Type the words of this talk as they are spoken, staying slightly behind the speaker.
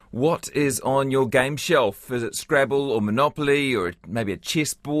What is on your game shelf? Is it Scrabble or Monopoly or maybe a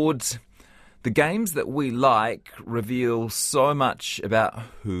chessboard? The games that we like reveal so much about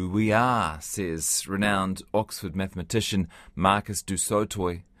who we are, says renowned Oxford mathematician Marcus du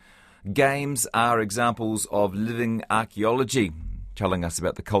Sautoy. Games are examples of living archaeology, telling us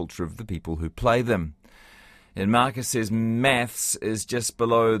about the culture of the people who play them. And Marcus says maths is just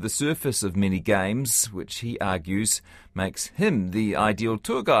below the surface of many games, which he argues makes him the ideal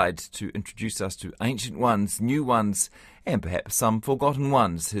tour guide to introduce us to ancient ones, new ones, and perhaps some forgotten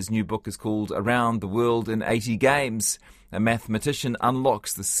ones. His new book is called Around the World in 80 Games. A mathematician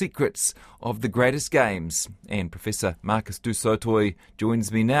unlocks the secrets of the greatest games. And Professor Marcus du Sautoy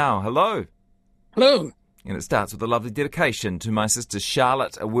joins me now. Hello. Hello. And it starts with a lovely dedication to my sister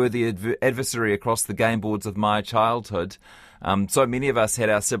Charlotte, a worthy adversary across the game boards of my childhood. So many of us had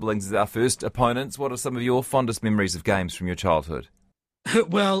our siblings as our first opponents. What are some of your fondest memories of games from your childhood?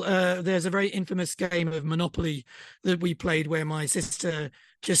 Well, there's a very infamous game of Monopoly that we played where my sister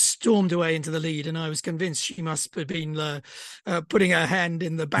just stormed away into the lead, and I was convinced she must have been putting her hand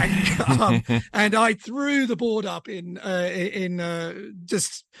in the bank, and I threw the board up in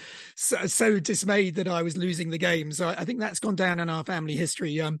just so dismayed that I was losing the game. So I think that's gone down in our family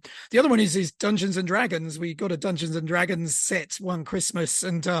history. The other one is Dungeons and Dragons. We got a Dungeons and Dragons set one Christmas,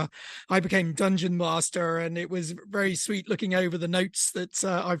 and I became dungeon master, and it was very sweet looking over the notes that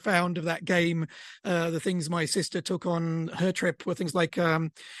I found of that game. The things my sister took on her trip were things like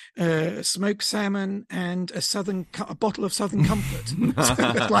smoked salmon and a bottle of Southern Comfort. So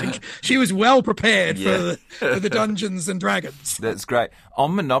it was like she was well prepared for the Dungeons and Dragons. That's great.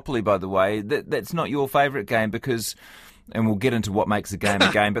 On Monopoly, by the way, that's not your favourite game because, and we'll get into what makes a game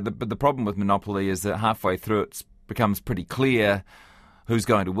a game, but the problem with Monopoly is that halfway through it becomes pretty clear who's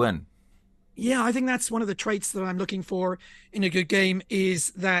going to win. Yeah, I think that's one of the traits that I'm looking for in a good game,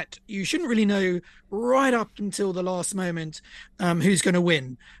 is that you shouldn't really know right up until the last moment who's going to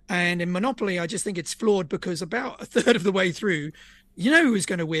win. And in Monopoly, I just think it's flawed because about a third of the way through, you know who's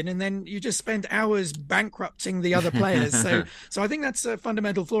going to win, and then you just spend hours bankrupting the other players. So I think that's a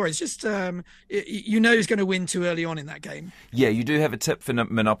fundamental flaw. It's just you know who's going to win too early on in that game. Yeah, you do have a tip for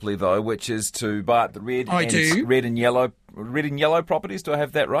Monopoly though, which is to buy up the red and yellow properties. Do I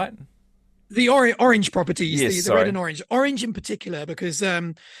have that right? The orange properties, yes, the red and orange in particular, because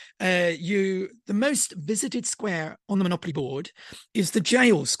the most visited square on the Monopoly board is the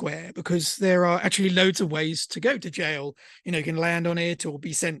jail square, because there are actually loads of ways to go to jail. You know, you can land on it or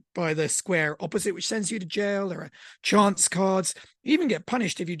be sent by the square opposite, which sends you to jail. There are chance cards. You even get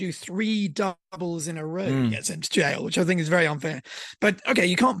punished if you do 3 doubles in a row. You get sent to jail, which I think is very unfair. But okay,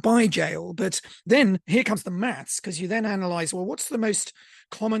 you can't buy jail. But then here comes the maths, because you then analyze, well, what's the most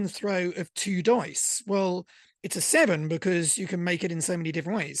common throw of 2 dice? Well, it's a 7 because you can make it in so many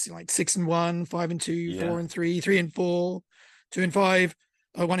different ways, like 6 and 1, 5 and 2, 4 and 3, 3 and 4, 2 and 5,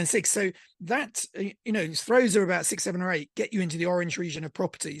 1 and 6. So that, throws are about 6, 7 or 8 get you into the orange region of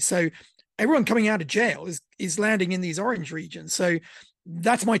property. So everyone coming out of jail is landing in these orange regions. So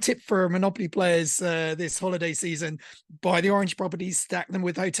that's my tip for Monopoly players this holiday season. Buy the orange properties, stack them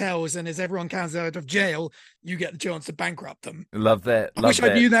with hotels, and as everyone comes out of jail, you get the chance to bankrupt them. Love that. I wish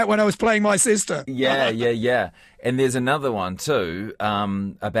I knew that when I was playing my sister. Yeah. And there's another one too,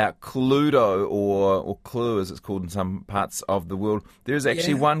 about Cluedo or Clue as it's called in some parts of the world. There's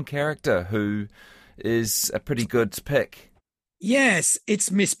actually one character who is a pretty good pick. Yes, it's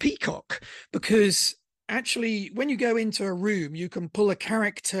Miss Peacock, because actually, when you go into a room, you can pull a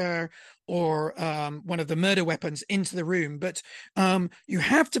character or one of the murder weapons into the room, but you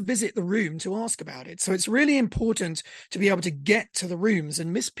have to visit the room to ask about it. So it's really important to be able to get to the rooms,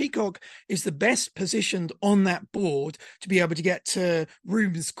 and Miss Peacock is the best positioned on that board to be able to get to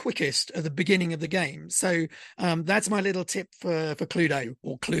rooms quickest at the beginning of the game. So that's my little tip for Cluedo,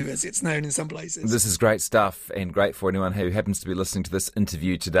 or Clue as it's known in some places. This is great stuff, and great for anyone who happens to be listening to this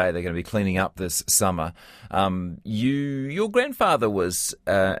interview today. They're going to be cleaning up this summer. Your grandfather was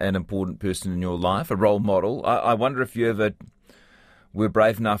an important person in your life, a role model. I wonder if you ever were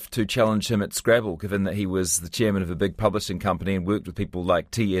brave enough to challenge him at Scrabble, given that he was the chairman of a big publishing company and worked with people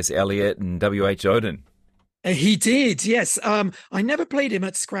like T.S. Eliot and W.H. Auden. He did, yes. I never played him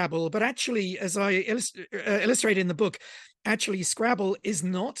at Scrabble, but actually, as I illustrate in the book, actually Scrabble is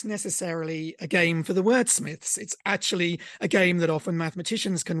not necessarily a game for the wordsmiths. It's actually a game that often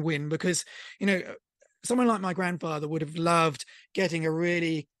mathematicians can win, because, someone like my grandfather would have loved getting a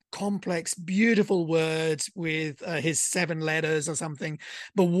really complex, beautiful word with his 7 letters or something.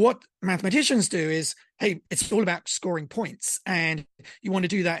 But what mathematicians do is, hey, it's all about scoring points, and you want to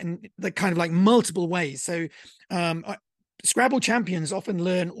do that in the kind of like multiple ways. So Scrabble champions often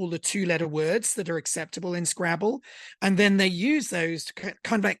learn all the two-letter words that are acceptable in Scrabble, and then they use those to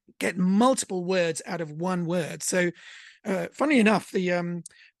kind of like get multiple words out of one word. So, funny enough, the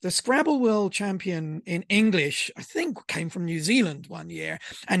Scrabble World Champion in English, I think, came from New Zealand one year,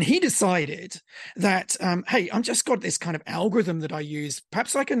 and he decided that, hey, I've just got this kind of algorithm that I use.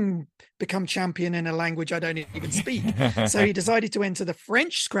 Perhaps I can become champion in a language I don't even speak. So he decided to enter the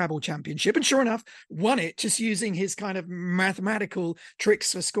French Scrabble Championship, and sure enough, won it just using his kind of mathematical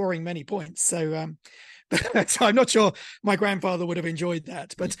tricks for scoring many points. So, so I'm not sure my grandfather would have enjoyed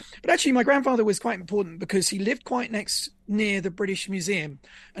that, but actually my grandfather was quite important because he lived quite near the British Museum,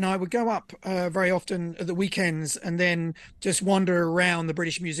 and I would go up very often at the weekends and then just wander around the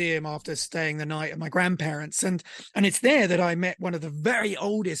British Museum after staying the night at my grandparents, and it's there that I met one of the very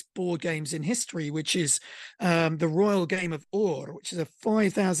oldest board games in history, which is the Royal Game of Ur, which is a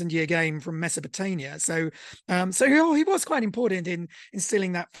 5,000-year game from Mesopotamia. So he was quite important in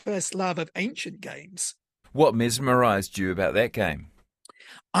instilling that first love of ancient games. What mesmerized you about that game?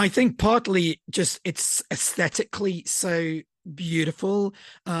 I think partly just it's aesthetically so beautiful.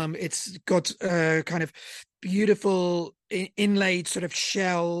 It's got kind of beautiful inlaid sort of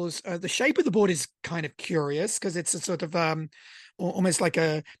shells. The shape of the board is kind of curious because it's a sort of almost like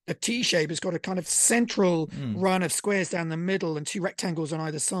a T shape. It's got a kind of central run of squares down the middle and two rectangles on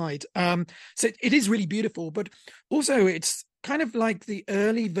either side. So it is really beautiful, but also it's kind of like the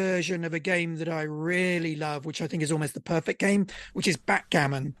early version of a game that I really love, which I think is almost the perfect game, which is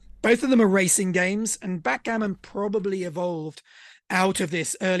backgammon. Both of them are racing games, and backgammon probably evolved out of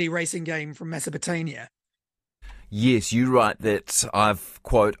this early racing game from Mesopotamia. Yes, you write that I've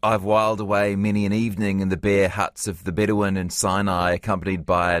whiled away many an evening in the bare huts of the Bedouin in Sinai, accompanied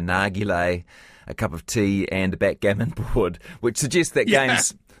by a nargileh, a cup of tea, and a backgammon board, which suggests that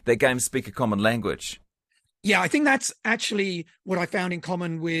games speak a common language. Yeah, I think that's actually what I found in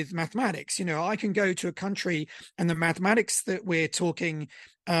common with mathematics. You know, I can go to a country and the mathematics that we're talking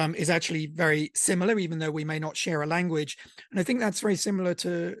is actually very similar, even though we may not share a language. And I think that's very similar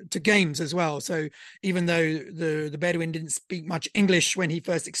to games as well. So even though the Bedouin didn't speak much English when he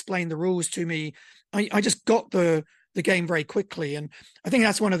first explained the rules to me, I just got the game very quickly. And I think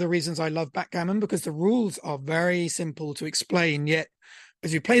that's one of the reasons I love backgammon, because the rules are very simple to explain, yet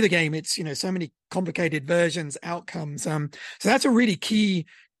as you play the game, it's, you know, so many complicated versions, outcomes. So that's a really key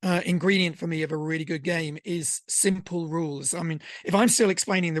ingredient for me of a really good game is simple rules. I mean, if I'm still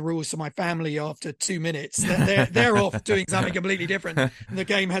explaining the rules to my family after 2 minutes, they're off doing something completely different, and the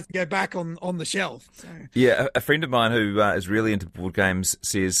game has to go back on the shelf. So. Yeah, a friend of mine who is really into board games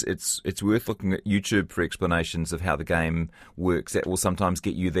says it's worth looking at YouTube for explanations of how the game works. That will sometimes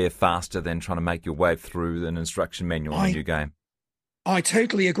get you there faster than trying to make your way through an instruction manual on a new game. I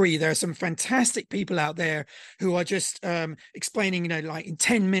totally agree. There are some fantastic people out there who are just explaining, you know, like in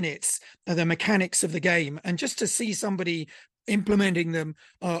 10 minutes, the mechanics of the game. And just to see somebody implementing them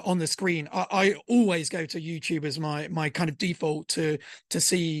on the screen, I always go to YouTube as my kind of default to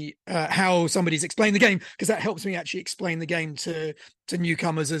see how somebody's explained the game, because that helps me actually explain the game to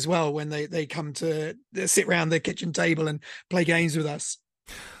newcomers as well when they come to sit around the kitchen table and play games with us.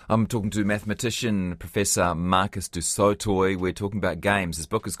 I'm talking to mathematician Professor Marcus du Sautoy. We're talking about games. His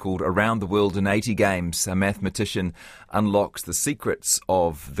book is called Around the World in 80 Games. A Mathematician Unlocks the Secrets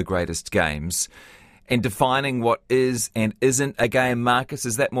of the Greatest Games. And defining what is and isn't a game, Marcus,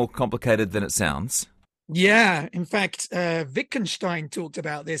 is that more complicated than it sounds? Yeah, in fact, Wittgenstein talked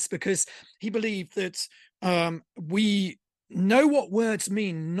about this because he believed that we know what words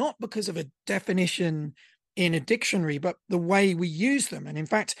mean not because of a definition in a dictionary, but the way we use them. And in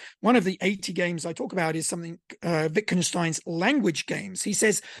fact, one of the 80 games I talk about is something Wittgenstein's language games. He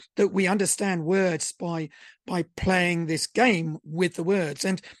says that we understand words by playing this game with the words.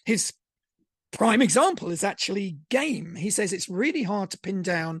 And his prime example is actually game. He says it's really hard to pin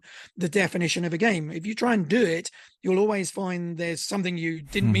down the definition of a game. If you try and do it, you'll always find there's something you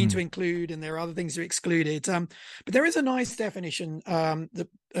didn't mean to include and there are other things you excluded. But there is a nice definition that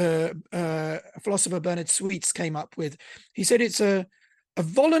philosopher Bernard Sweets came up with. He said it's a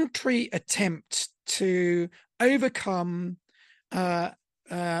voluntary attempt to overcome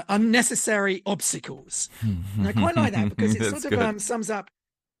unnecessary obstacles. And I quite like that because it sort of sums up.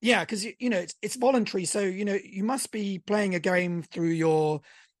 Yeah, because you know it's voluntary, so you know you must be playing a game through your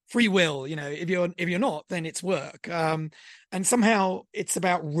free will. If you're not, then it's work. And somehow it's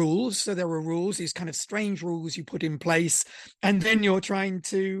about rules. So there are rules, these kind of strange rules you put in place, and then you're trying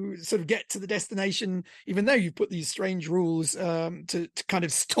to sort of get to the destination, even though you put these strange rules to kind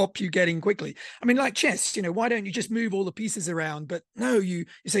of stop you getting quickly. I mean, like chess, why don't you just move all the pieces around? But no, you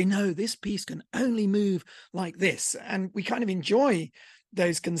say, no, this piece can only move like this. And we kind of enjoy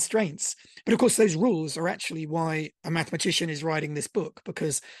those constraints. But of course, those rules are actually why a mathematician is writing this book,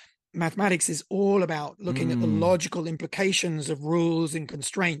 because mathematics is all about looking at the logical implications of rules and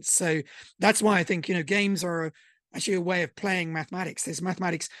constraints. So that's why I think, games are actually a way of playing mathematics. There's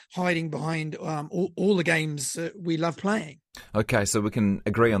mathematics hiding behind all the games we love playing. Okay, so we can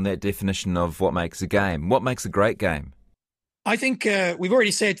agree on that definition of what makes a game. What makes a great game? I think we've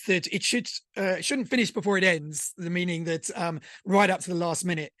already said that it shouldn't finish before it ends, the meaning that right up to the last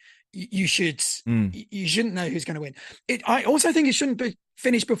minute, you shouldn't know who's going to win. I also think it shouldn't be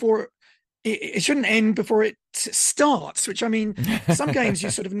finished before it shouldn't end before it starts. Which, I mean, some games you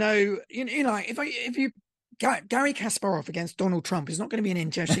sort of know. If you Gary Kasparov against Donald Trump is not going to be an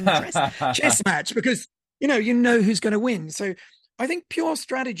interesting chess match, because you know who's going to win. So I think pure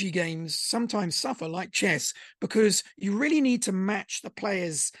strategy games sometimes suffer, like chess, because you really need to match the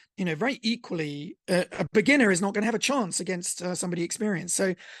players, very equally. A beginner is not going to have a chance against somebody experienced.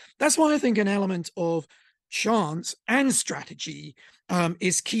 So that's why I think an element of chance and strategy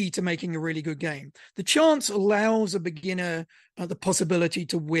is key to making a really good game. The chance allows a beginner the possibility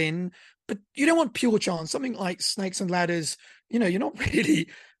to win, but you don't want pure chance. Something like Snakes and Ladders, you're not really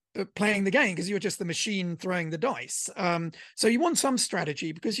playing the game because you're just the machine throwing the dice. So you want some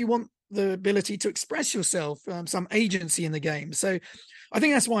strategy because you want the ability to express yourself, some agency in the game. So I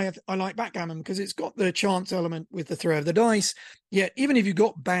think that's why I like backgammon, because it's got the chance element with the throw of the dice. Yet even if you've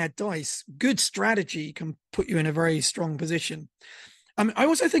got bad dice, good strategy can put you in a very strong position. I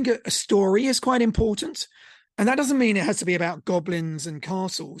also think a story is quite important. And that doesn't mean it has to be about goblins and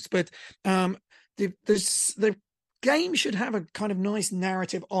castles, but the game should have a kind of nice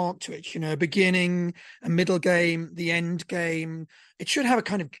narrative arc to it, a beginning, a middle game, the end game. It should have a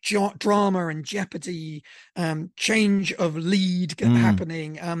kind of drama and jeopardy, change of lead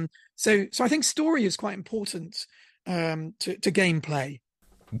happening. So I think story is quite important to gameplay.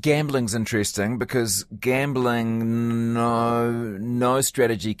 Gambling's interesting because gambling, no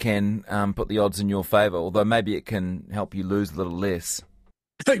strategy can put the odds in your favour, although maybe it can help you lose a little less.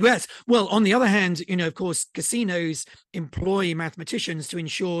 Yes. Well, on the other hand, of course, casinos employ mathematicians to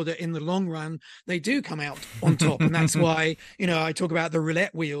ensure that in the long run, they do come out on top. And that's why, I talk about the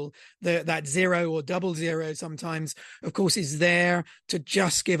roulette wheel, that 0 or double 0 sometimes, of course, is there to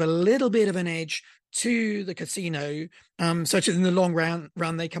just give a little bit of an edge to the casino, such that in the long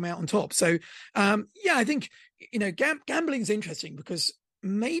run they come out on top. So, I think, gambling is interesting because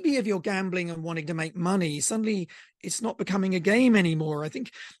maybe if you're gambling and wanting to make money, suddenly it's not becoming a game anymore. I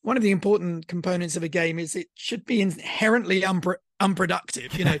think one of the important components of a game is it should be inherently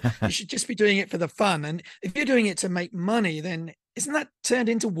unproductive. You should just be doing it for the fun. And if you're doing it to make money, then isn't that turned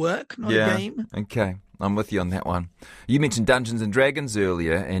into work, not a game? Okay. I'm with you on that one. You mentioned Dungeons and Dragons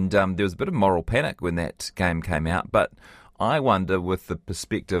earlier, and there was a bit of moral panic when that game came out, but I wonder, with the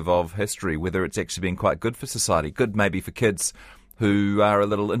perspective of history, whether it's actually been quite good for society, good maybe for kids who are a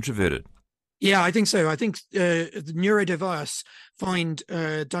little introverted. Yeah, I think so. I think the neurodiverse find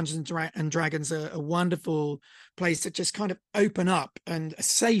Dungeons and Dragons a wonderful place to just kind of open up, and a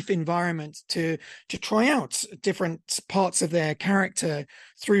safe environment to try out different parts of their character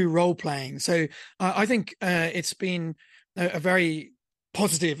through role playing. So I think it's been a very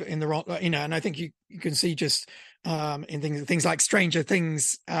positive in the role, and I think you can see just in things like Stranger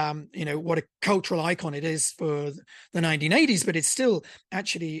Things, what a cultural icon it is for the 1980s, but it's still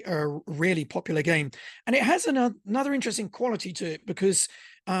actually a really popular game. And it has another interesting quality to it, because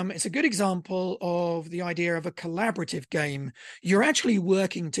it's a good example of the idea of a collaborative game. You're actually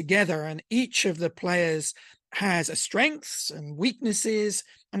working together, and each of the players has a strengths and weaknesses.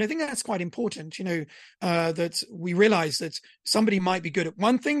 And I think that's quite important, that we realize that somebody might be good at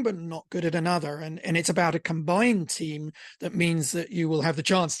one thing, but not good at another. And it's about a combined team that means that you will have the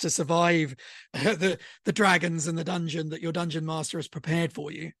chance to survive the dragons and the dungeon that your dungeon master has prepared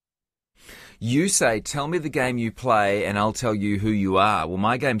for you. You say, tell me the game you play and I'll tell you who you are. Well,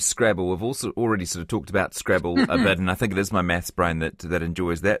 my game's Scrabble. We've also already sort of talked about Scrabble a bit, and I think it is my maths brain that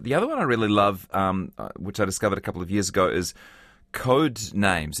enjoys that. The other one I really love, which I discovered a couple of years ago, is code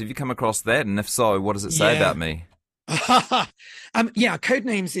names. Have you come across that? And if so, what does it say about me? Yeah,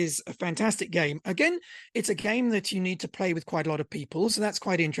 Codenames is a fantastic game. Again, it's a game that you need to play with quite a lot of people, so that's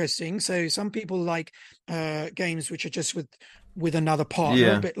quite interesting. So some people like games which are just with another partner,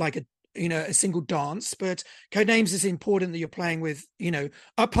 a Yeah. bit like a single dance. But Codenames is important that you're playing with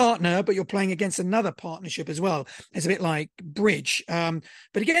a partner, but you're playing against another partnership as well. It's a bit like bridge. But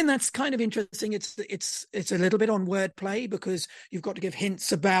again, that's kind of interesting. It's a little bit on wordplay because you've got to give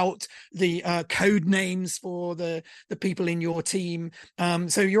hints about the code names for the people in your team.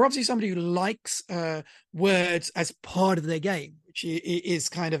 So you're obviously somebody who likes words as part of their game, which is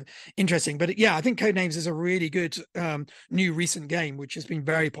kind of interesting. But yeah, I think Codenames is a really good new recent game, which has been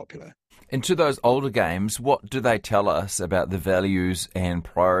very popular. And to those older games, what do they tell us about the values and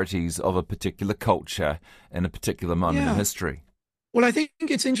priorities of a particular culture in a particular moment in Yeah. history? Well, I think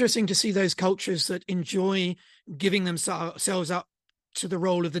it's interesting to see those cultures that enjoy giving themselves up to the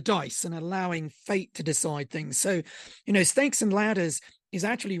roll of the dice and allowing fate to decide things. So, Snakes and Ladders is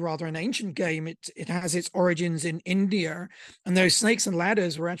actually rather an ancient game. It has its origins in India, and those snakes and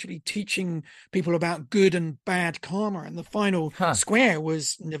ladders were actually teaching people about good and bad karma. And the final Huh. square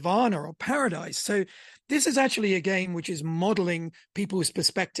was nirvana or paradise. So this is actually a game which is modeling people's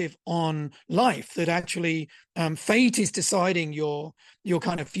perspective on life. That actually fate is deciding your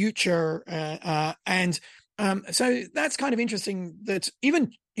kind of future, and so that's kind of interesting. That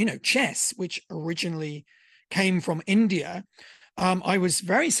even chess, which originally came from India. I was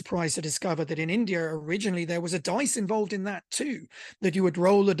very surprised to discover that in India originally there was a dice involved in that too, that you would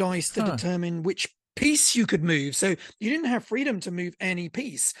roll the dice to Huh. determine which piece you could move. So you didn't have freedom to move any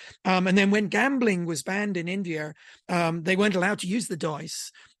piece. And then when gambling was banned in India, they weren't allowed to use the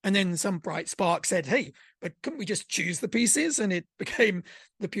dice. And then some bright spark said, hey, but couldn't we just choose the pieces? And it became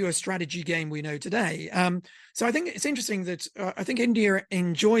the pure strategy game we know today. So I think it's interesting that I think India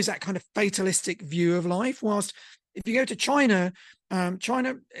enjoys that kind of fatalistic view of life, whilst if you go to China,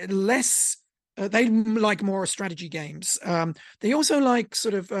 China less. They like more strategy games. They also like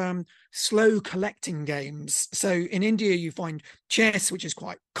sort of slow collecting games. So in India, you find chess, which is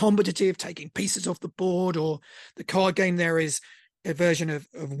quite competitive, taking pieces off the board, or the card game there is a version of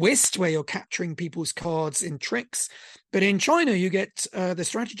whist where you're capturing people's cards in tricks. But in China, you get the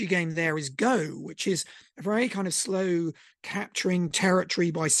strategy game there is Go, which is a very kind of slow capturing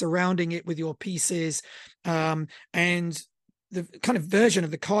territory by surrounding it with your pieces. And the kind of version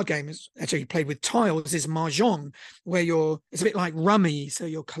of the card game is actually played with tiles is mahjong, where it's a bit like rummy, so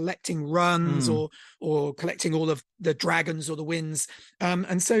you're collecting runs Hmm. or collecting all of the dragons or the wins,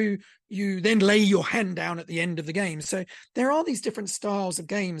 and so you then lay your hand down at the end of the game. So there are these different styles of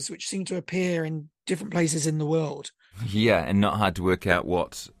games which seem to appear in different places in the world. Yeah, and not hard to work out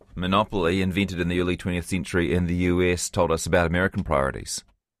what Monopoly, invented in the early 20th century in the US, told us about American priorities.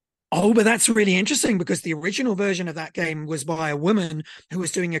 Oh, but that's really interesting because the original version of that game was by a woman who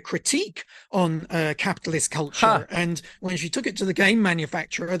was doing a critique on capitalist Ha! culture. And when she took it to the game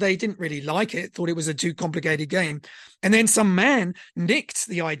manufacturer, they didn't really like it, thought it was a too complicated game. And then some man nicked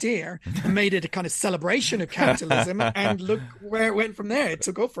the idea and made it a kind of celebration of capitalism. And look where it went from there. It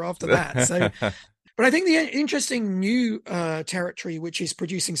took off after that. So but I think the interesting new territory, which is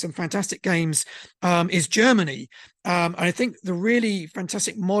producing some fantastic games, is Germany. I think the really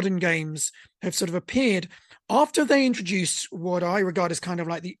fantastic modern games have sort of appeared after they introduced what I regard as kind of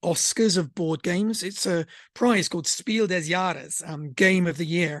like the Oscars of board games. It's a prize called Spiel des Jahres, Game of the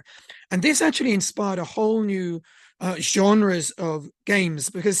Year. And this actually inspired a whole new genres of games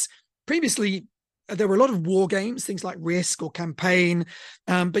because previously there were a lot of war games, things like Risk or Campaign,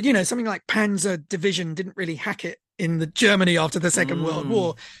 but something like Panzer Division didn't really hack it in the Germany after the Second World Mm.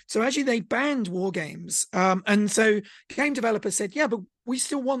 War. So actually, they banned war games, and so game developers said, "Yeah, but we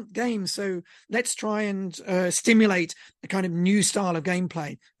still want games, so let's try and stimulate a kind of new style of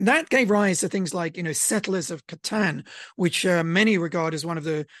gameplay." And that gave rise to things like Settlers of Catan, which many regard as one of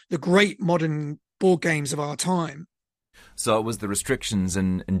the great modern board games of our time. So it was the restrictions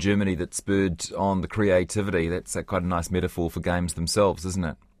in Germany that spurred on the creativity. That's quite a nice metaphor for games themselves, isn't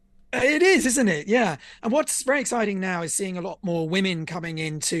it? It is, isn't it? Yeah. And what's very exciting now is seeing a lot more women coming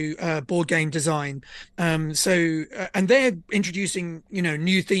into board game design. And they're introducing,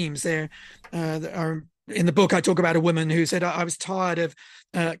 new themes. That are in the book. I talk about a woman who said, I was tired of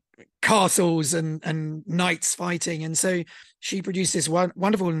uh, castles and knights fighting. And so she produced this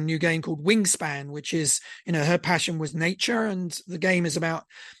wonderful new game called Wingspan, which is, her passion was nature. And the game is about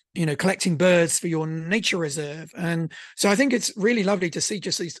collecting birds for your nature reserve. And so I think it's really lovely to see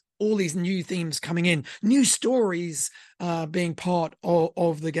just all these new themes coming in, new stories being part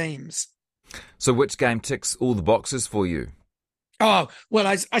of the games. So which game ticks all the boxes for you? Oh, well,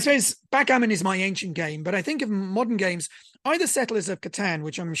 I suppose backgammon is my ancient game, but I think of modern games, either Settlers of Catan,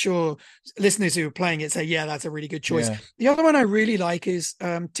 which I'm sure listeners who are playing it say, yeah, that's a really good choice. Yeah. The other one I really like is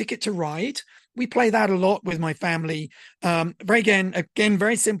Ticket to Ride. We play that a lot with my family. Again,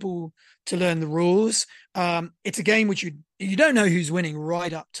 very simple to learn the rules. It's a game which you don't know who's winning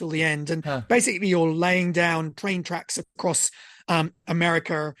right up till the end, and Huh. basically you're laying down train tracks across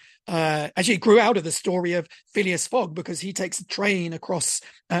America. Actually, it grew out of the story of Phileas Fogg because he takes a train across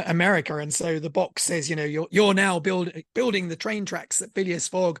America, and so the box says, you're now building the train tracks that Phileas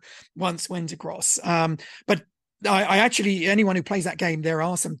Fogg once went across. But I actually, anyone who plays that game, there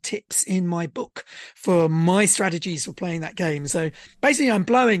are some tips in my book for my strategies for playing that game. So basically, I'm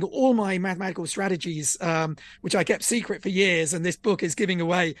blowing all my mathematical strategies, which I kept secret for years, and this book is giving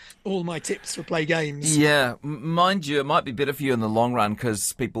away all my tips for play games. Yeah, mind you, it might be better for you in the long run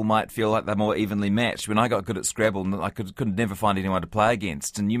because people might feel like they're more evenly matched. When I got good at Scrabble, I could never find anyone to play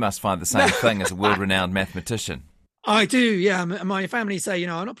against, and you must find the same thing as a world-renowned mathematician. I do, yeah. My family say,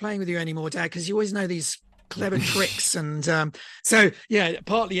 I'm not playing with you anymore, Dad, because you always know these clever tricks. And so, yeah,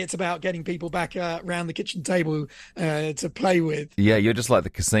 partly it's about getting people back around the kitchen table to play with. Yeah, you're just like the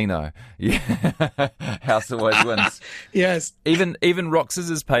casino. Yeah, house always wins. Yes. Even rock,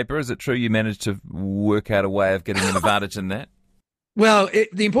 scissors, paper. Is it true you managed to work out a way of getting an advantage in that? Well,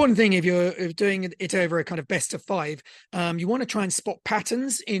 the important thing if you're doing it over a kind of best of five, you want to try and spot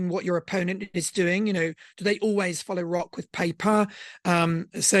patterns in what your opponent is doing. Do they always follow rock with paper?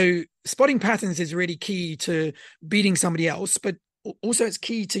 So spotting patterns is really key to beating somebody else, but also it's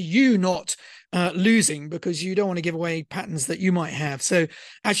key to you not losing because you don't want to give away patterns that you might have. So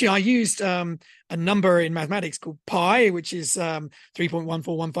actually I used a number in mathematics called pi, which is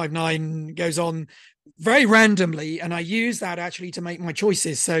 3.14159, goes on very randomly, and I use that actually to make my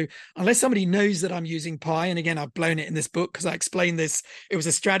choices. So unless somebody knows that I'm using pi, and again I've blown it in this book because I explained this, it was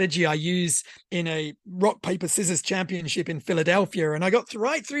a strategy I use in a rock paper scissors championship in Philadelphia, and I got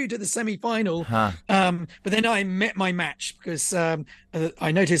right through to the semi-final. Huh. But then I met my match because I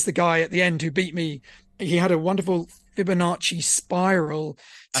noticed the guy at the end who beat me, he had a wonderful Fibonacci spiral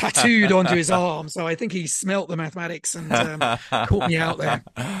tattooed onto his arm. So I think he smelt the mathematics and caught me out there.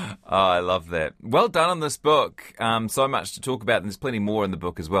 Oh, I love that. Well done on this book. So much to talk about, and there's plenty more in the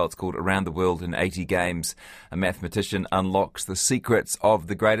book as well. It's called Around the World in 80 Games. A Mathematician Unlocks the Secrets of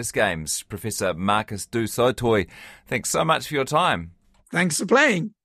the Greatest Games. Professor Marcus du Sautoy, thanks so much for your time. Thanks for playing.